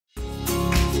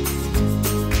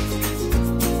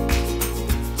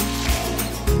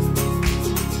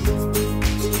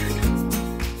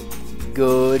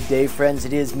Good day, friends.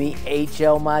 It is me,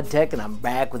 HLModTech, and I'm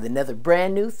back with another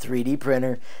brand new 3D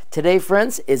printer. Today,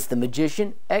 friends, it's the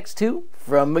Magician X2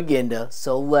 from Mingda,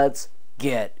 so let's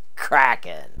get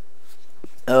cracking.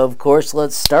 Of course,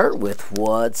 let's start with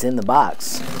what's in the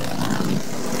box.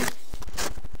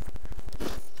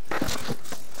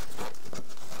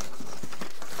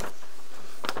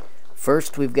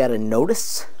 First, we've got a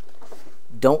notice.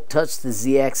 Don't touch the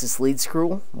Z-axis lead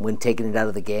screw when taking it out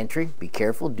of the gantry. Be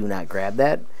careful, do not grab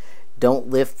that.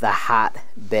 Don't lift the hot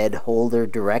bed holder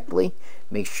directly.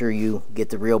 Make sure you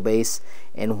get the real base.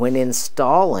 And when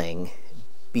installing,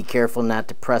 be careful not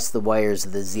to press the wires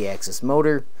of the Z-axis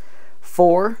motor.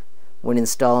 4, when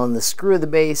installing the screw of the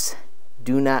base,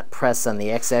 do not press on the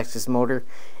X-axis motor.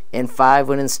 And 5,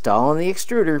 when installing the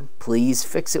extruder, please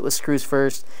fix it with screws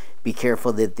first. Be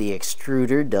careful that the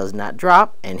extruder does not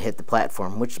drop and hit the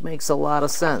platform, which makes a lot of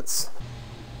sense.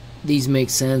 These make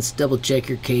sense. Double check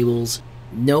your cables.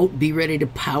 Note, be ready to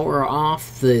power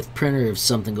off the printer if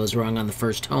something goes wrong on the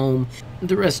first home.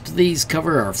 The rest of these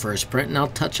cover our first print, and I'll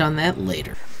touch on that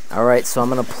later. Alright, so I'm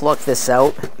going to pluck this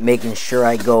out, making sure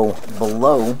I go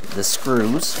below the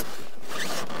screws.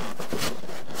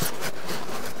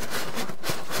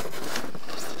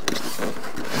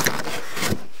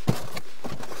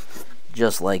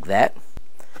 Just like that.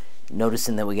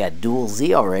 Noticing that we got dual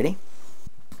Z already.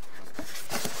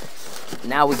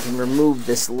 Now we can remove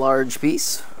this large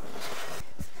piece.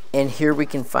 And here we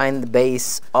can find the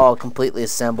base all completely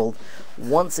assembled.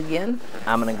 Once again,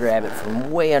 I'm going to grab it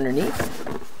from way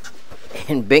underneath.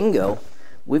 And bingo,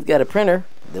 we've got a printer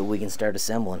that we can start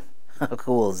assembling. How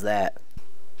cool is that?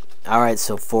 Alright,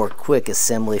 so for quick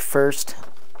assembly first,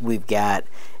 we've got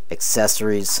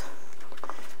accessories,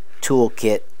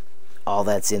 toolkit, all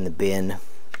that's in the bin.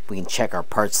 We can check our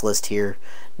parts list here.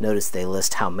 Notice they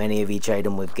list how many of each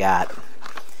item we've got.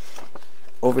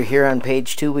 Over here on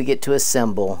page 2 we get to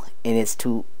assemble, and it's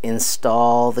to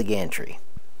install the gantry.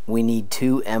 We need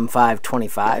 2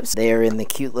 M525s. They are in the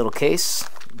cute little case.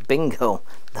 Bingo!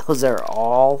 Those are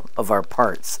all of our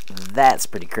parts. That's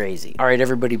pretty crazy. Alright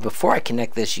everybody, before I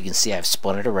connect this, you can see I've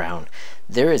spun it around.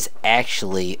 There is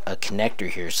actually a connector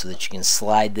here so that you can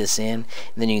slide this in, and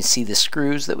then you can see the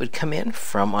screws that would come in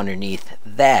from underneath.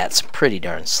 That's pretty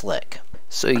darn slick.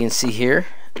 So you can see here,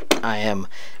 I am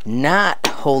not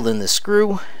holding the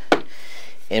screw,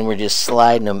 and we're just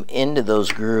sliding them into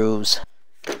those grooves,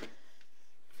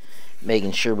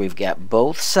 making sure we've got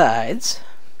both sides.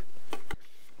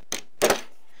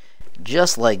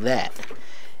 Just like that.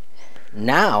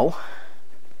 Now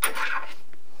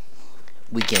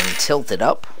we can tilt it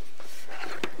up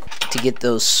to get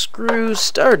those screws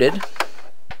started.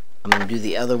 I'm going to do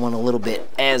the other one a little bit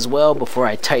as well before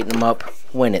I tighten them up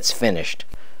when it's finished.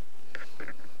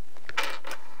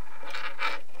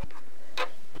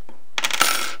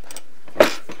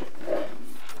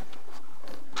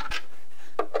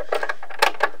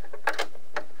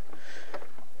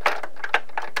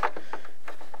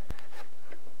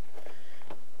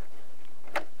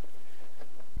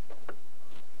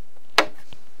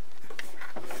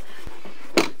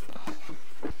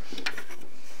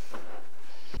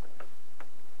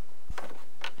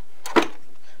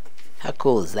 How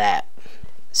cool is that?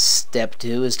 Step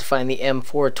 2 is to find the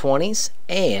M420s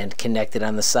and connect it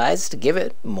on the sides to give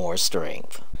it more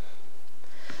strength.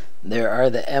 There are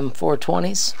the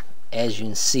M420s. As you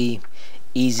can see,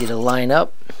 easy to line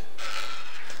up.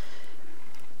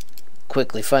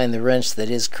 Quickly find the wrench that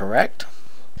is correct.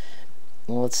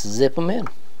 Let's zip them in.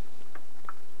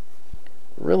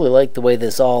 Really like the way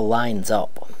this all lines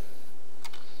up.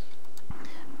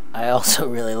 I also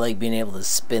really like being able to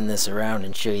spin this around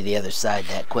and show you the other side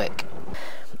that quick.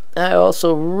 I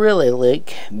also really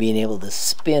like being able to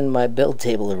spin my build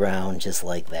table around just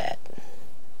like that.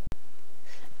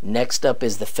 Next up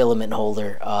is the filament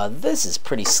holder. This is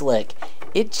pretty slick.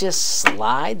 It just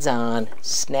slides on,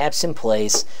 snaps in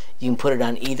place. You can put it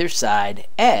on either side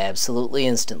absolutely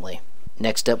instantly.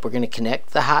 Next up, we're going to connect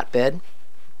the hotbed,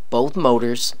 both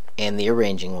motors, and the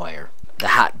arranging wire. The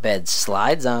hotbed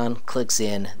slides on, clicks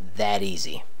in, that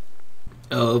easy.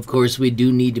 Of course, we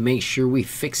do need to make sure we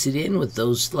fix it in with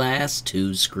those last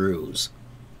 2 screws.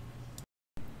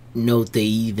 Note they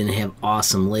even have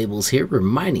awesome labels here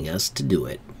reminding us to do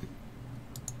it.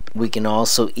 We can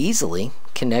also easily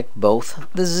connect both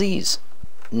the Z's.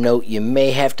 Note you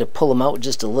may have to pull them out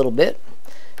just a little bit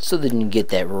so that you can get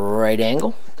that right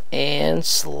angle and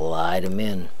slide them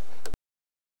in.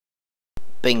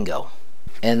 Bingo.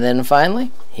 And then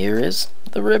finally, here is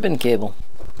the ribbon cable.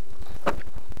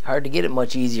 Hard to get it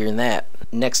much easier than that.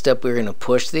 Next up, we're going to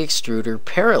push the extruder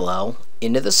parallel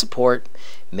into the support.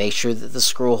 Make sure that the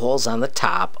screw holes on the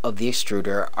top of the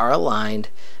extruder are aligned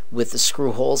with the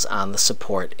screw holes on the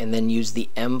support, and then use the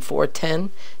M410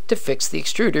 to fix the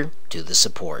extruder to the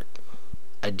support.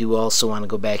 I do also want to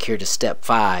go back here to step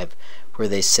 5, where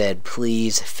they said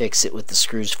please fix it with the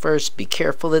screws first. Be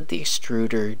careful that the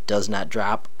extruder does not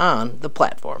drop on the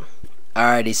platform.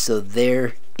 Alrighty, so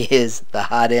there is the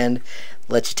hot end.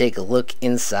 Let you take a look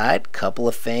inside. Couple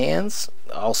of fans,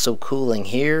 also cooling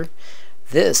here.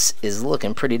 This is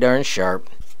looking pretty darn sharp.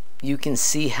 You can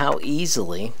see how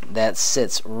easily that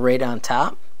sits right on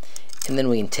top, and then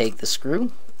we can take the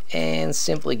screw and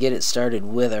simply get it started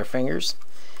with our fingers,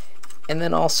 and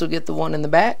then also get the one in the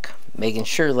back, making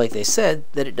sure, like they said,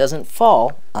 that it doesn't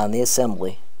fall on the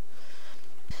assembly.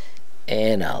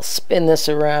 And I'll spin this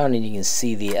around, and you can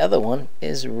see the other one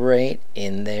is right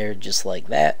in there just like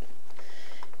that.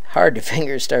 Hard to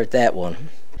finger start that one,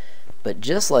 but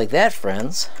just like that,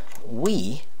 friends,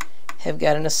 we have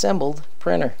got an assembled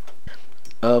printer.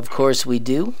 Of course, we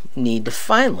do need to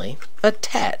finally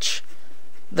attach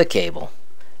the cable.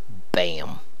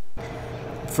 Bam.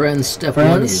 Friends, step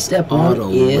one is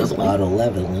auto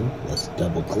leveling. Let's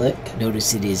double click.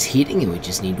 Notice it is heating, and we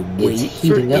just need to wait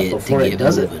for it before it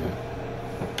does it.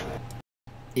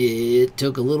 It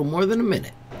took a little more than a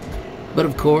minute, but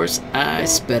of course I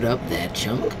sped up that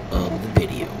chunk of the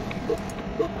video,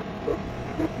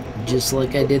 just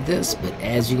like I did this, but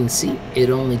as you can see, it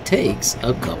only takes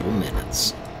a couple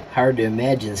minutes. Hard to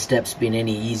imagine steps being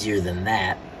any easier than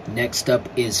that. Next up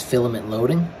is filament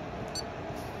loading.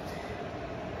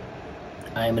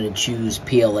 I'm going to choose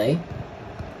PLA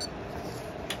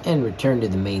and return to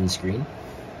the main screen.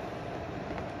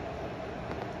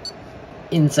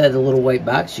 Inside the little white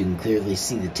box, you can clearly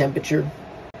see the temperature.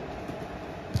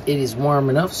 It is warm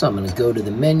enough, so I'm going to go to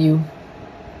the menu,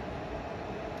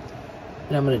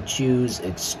 and I'm going to choose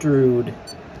extrude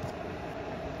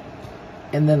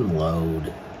and then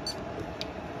load.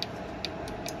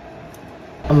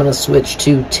 I'm going to switch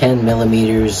to 10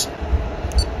 millimeters.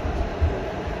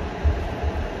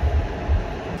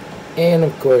 And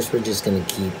of course, we're just going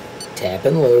to keep tap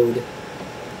and load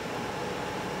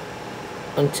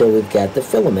until we've got the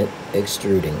filament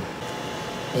extruding.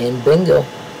 And bingo,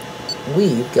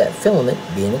 we've got filament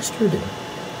being extruded.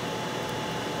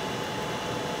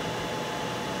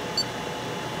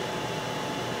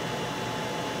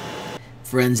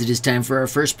 Friends, it is time for our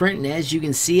first print, and as you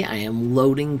can see, I am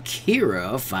loading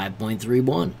Cura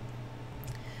 5.31.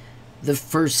 The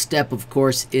first step, of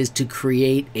course, is to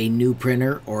create a new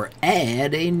printer or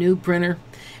add a new printer.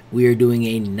 We are doing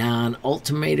a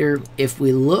non-ultimator. If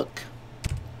we look,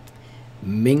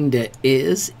 Mingda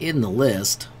is in the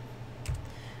list.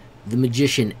 The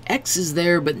Magician X is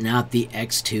there, but not the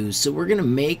X2, so we're going to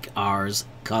make ours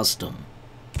custom.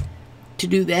 To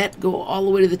do that, go all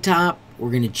the way to the top. We're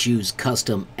going to choose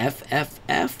Custom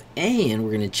FFF, and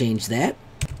we're going to change that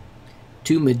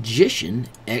to Magician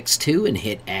X2 and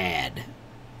hit Add.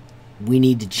 We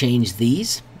need to change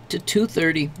these to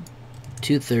 230,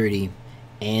 230,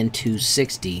 and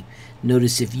 260.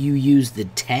 Notice if you use the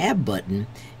Tab button,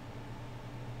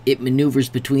 it maneuvers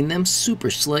between them super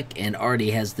slick and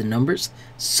already has the numbers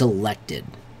selected.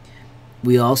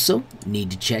 We also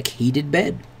need to check Heated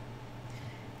Bed.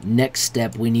 Next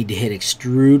step, we need to hit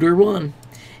Extruder 1,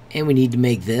 and we need to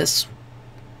make this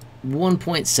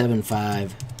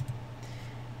 1.75.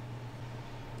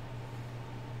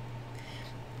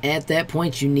 At that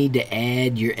point, you need to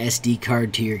add your SD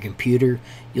card to your computer.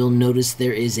 You'll notice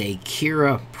there is a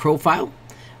Cura profile.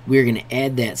 We're going to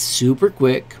add that super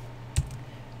quick.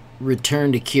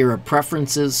 Return to Cura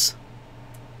Preferences.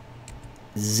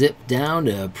 Zip down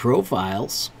to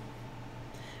Profiles.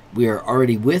 We are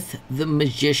already with the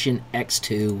Magician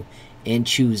X2, and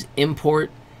choose Import.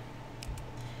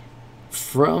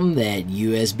 From that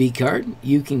USB card,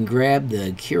 you can grab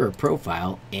the Cura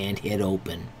profile and hit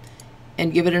Open,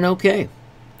 and give it an OK.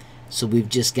 So we've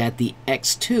just got the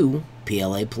X2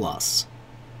 PLA Plus.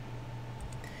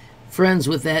 Friends,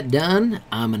 with that done,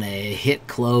 I'm going to hit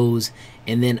Close,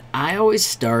 and then I always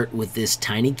start with this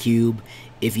tiny cube.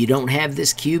 If you don't have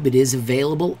this cube, it is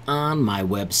available on my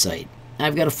website.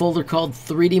 I've got a folder called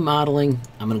 3D Modeling.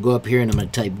 I'm going to go up here and I'm going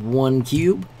to type 1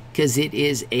 cube because it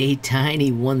is a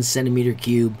tiny 1 centimeter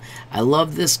cube. I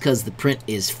love this because the print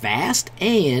is fast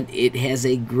and it has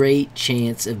a great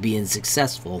chance of being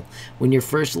successful when you're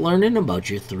first learning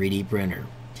about your 3D printer.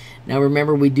 Now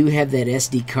remember, we do have that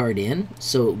SD card in,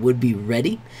 so it would be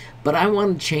ready, but I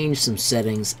want to change some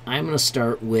settings. I'm going to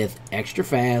start with extra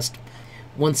fast.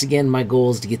 Once again, my goal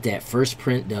is to get that first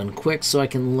print done quick so I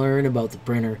can learn about the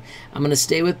printer. I'm going to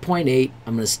stay with 0.8.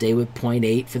 I'm going to stay with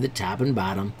 0.8 for the top and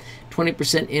bottom.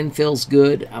 20% infill's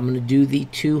good. I'm going to do the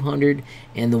 200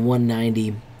 and the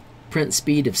 190. Print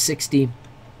speed of 60.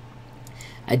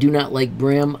 I do not like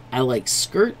brim. I like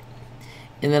skirt.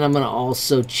 And then I'm going to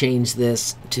also change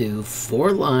this to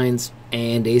 4 lines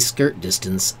and a skirt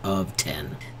distance of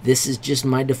 10. This is just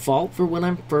my default for when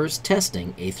I'm first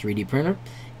testing a 3D printer.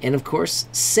 And of course,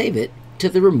 save it to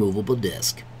the removable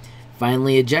disk.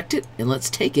 Finally eject it, and let's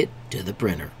take it to the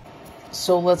printer.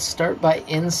 So let's start by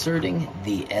inserting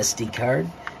the SD card.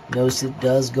 Notice it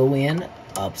does go in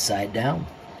upside down.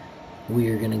 We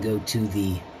are going to go to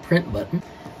the print button.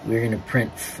 We're going to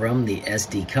print from the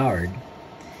SD card.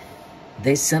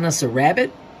 They sent us a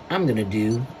rabbit. I'm going to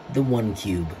do the 1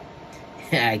 cube.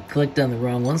 I clicked on the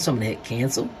wrong one, so I'm going to hit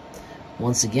cancel.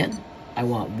 Once again, I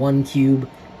want 1 cube.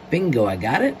 Bingo, I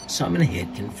got it, so I'm going to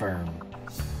hit confirm.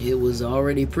 It was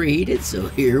already preheated, so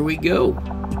here we go.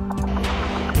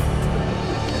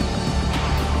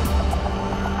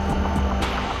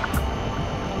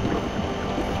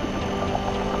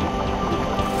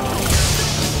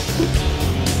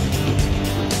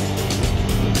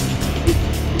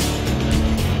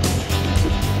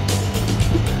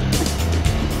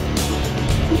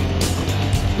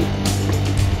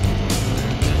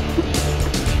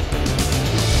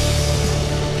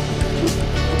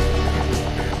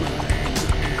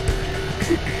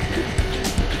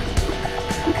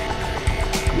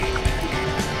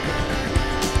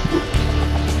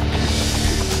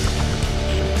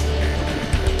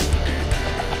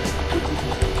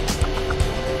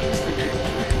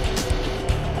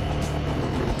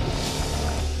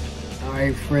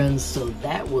 Alright friends, so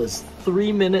that was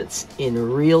 3 minutes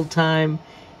in real time,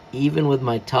 even with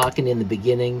my talking in the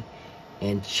beginning.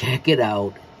 And check it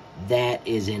out, that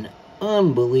is an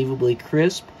unbelievably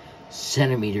crisp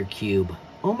centimeter cube.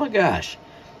 Oh my gosh,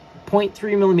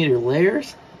 0.3 millimeter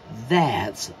layers,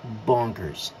 that's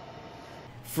bonkers.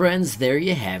 Friends, there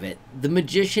you have it. The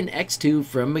Magician X2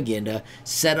 from Mingda,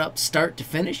 set up start to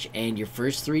finish and your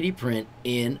first 3D print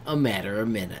in a matter of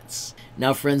minutes.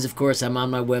 Now friends, of course, I'm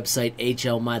on my website,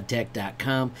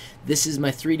 HLModTech.com. This is my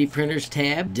 3D printers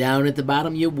tab. Down at the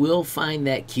bottom, you will find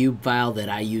that cube file that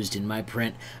I used in my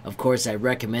print. Of course, I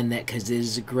recommend that because it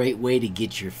is a great way to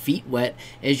get your feet wet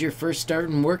as you're first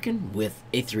starting working with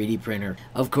a 3D printer.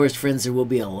 Of course, friends, there will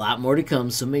be a lot more to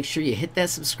come, so make sure you hit that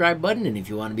subscribe button, and if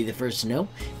you want to be the first to know,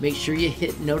 make sure you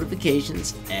hit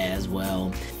notifications as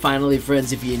well. Finally,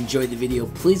 friends, if you enjoyed the video,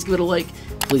 please give it a like.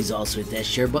 Please also hit that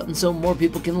share button so more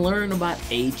people can learn about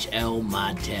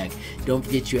HLModTech. Don't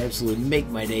forget, you absolutely make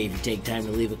my day if you take time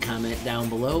to leave a comment down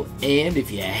below. And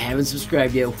if you haven't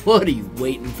subscribed yet, what are you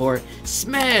waiting for?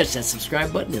 Smash that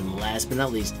subscribe button, and last but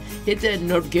not least, hit that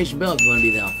notification bell if you want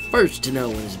to be the first to know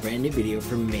when there's a brand new video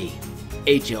from me,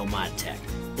 HLModTech.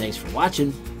 Thanks for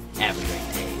watching. Have a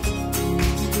great day.